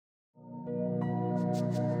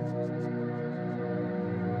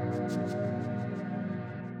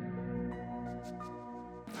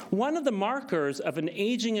One of the markers of an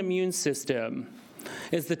aging immune system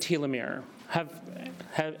is the telomere.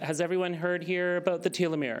 Has everyone heard here about the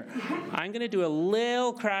telomere? I'm going to do a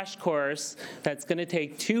little crash course that's going to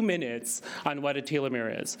take 2 minutes on what a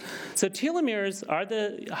telomere is. So telomeres are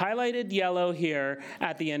the highlighted yellow here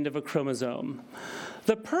at the end of a chromosome.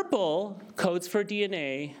 The purple codes for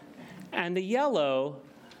DNA, and the yellow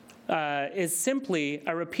is simply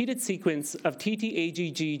a repeated sequence of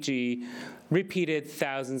TTAGGG repeated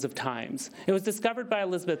thousands of times. It was discovered by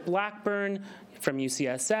Elizabeth Blackburn from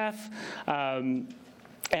UCSF,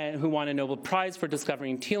 and who won a Nobel Prize for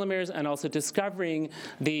discovering telomeres and also discovering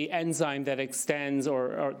the enzyme that extends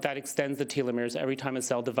or that extends the telomeres every time a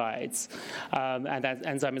cell divides. And that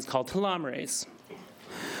enzyme is called telomerase.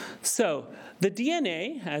 So the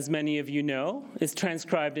DNA, as many of you know, is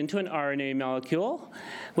transcribed into an RNA molecule,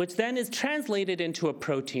 which then is translated into a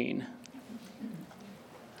protein.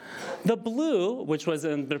 The blue, which was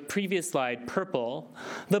in the previous slide, purple,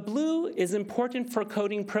 the blue is important for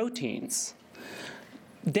coding proteins.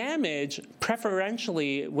 Damage,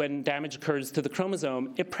 preferentially, when damage occurs to the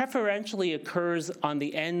chromosome, it preferentially occurs on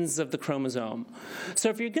the ends of the chromosome. So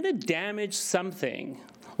if you're going to damage something,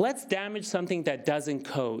 let's damage something that doesn't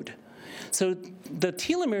code. So the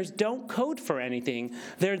telomeres don't code for anything.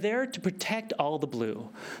 They're there to protect all the blue.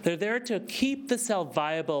 They're there to keep the cell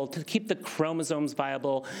viable, to keep the chromosomes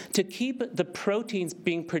viable, to keep the proteins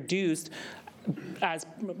being produced as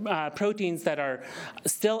proteins that are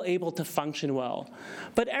still able to function well.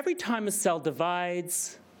 But every time a cell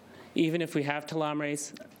divides, even if we have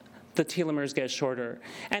telomerase, the telomeres get shorter.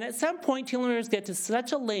 And at some point, telomeres get to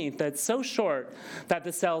such a length that's so short that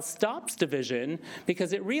the cell stops division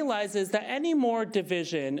because it realizes that any more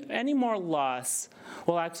division, any more loss,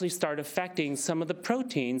 will actually start affecting some of the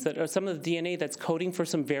proteins, that are some of the DNA that's coding for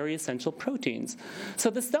some very essential proteins. So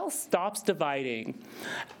the cell stops dividing.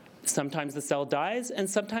 Sometimes the cell dies, and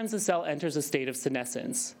sometimes the cell enters a state of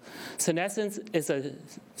senescence. Senescence is a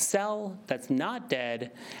cell that's not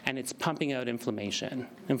dead, and it's pumping out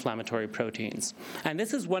inflammatory proteins. And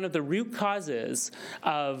this is one of the root causes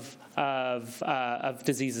of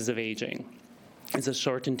diseases of aging, is a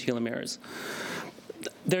shortened telomeres.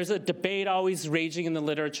 There's a debate always raging in the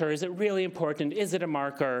literature. Is it really important? Is it a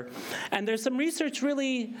marker? And there's some research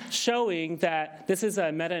really showing that this is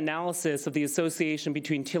a meta-analysis of the association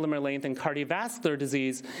between telomere length and cardiovascular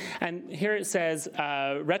disease. And here it says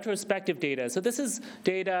retrospective data. So this is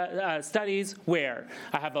data, studies where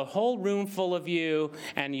I have a whole room full of you,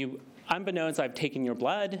 and you, unbeknownst, I've taken your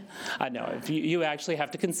blood. No, if you actually have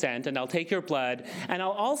to consent, and I'll take your blood. And I'll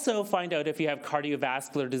also find out if you have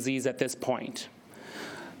cardiovascular disease at this point.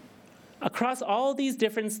 Across all these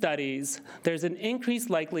different studies, there's an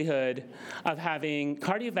increased likelihood of having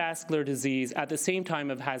cardiovascular disease at the same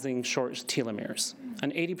time of having short telomeres,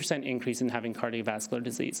 an 80% increase in having cardiovascular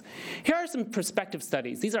disease. Here are some prospective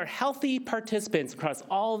studies. These are healthy participants across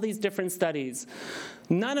all of these different studies.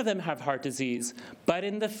 None of them have heart disease, but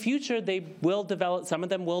in the future they will develop, some of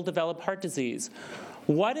them will develop heart disease.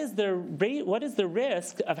 What is the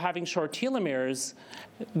risk of having short telomeres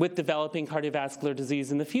with developing cardiovascular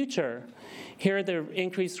disease in the future? Here, the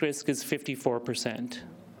increased risk is 54%.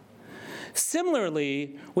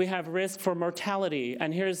 Similarly, we have risk for mortality,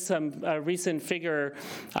 and here's some recent figure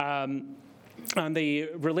on the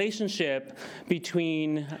relationship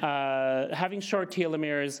between having short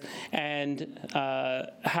telomeres and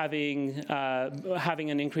having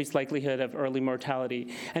an increased likelihood of early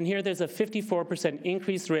mortality. And here there's a 54%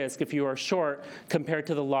 increased risk if you are short compared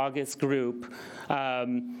to the longest group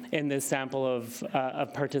in this sample of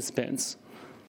participants.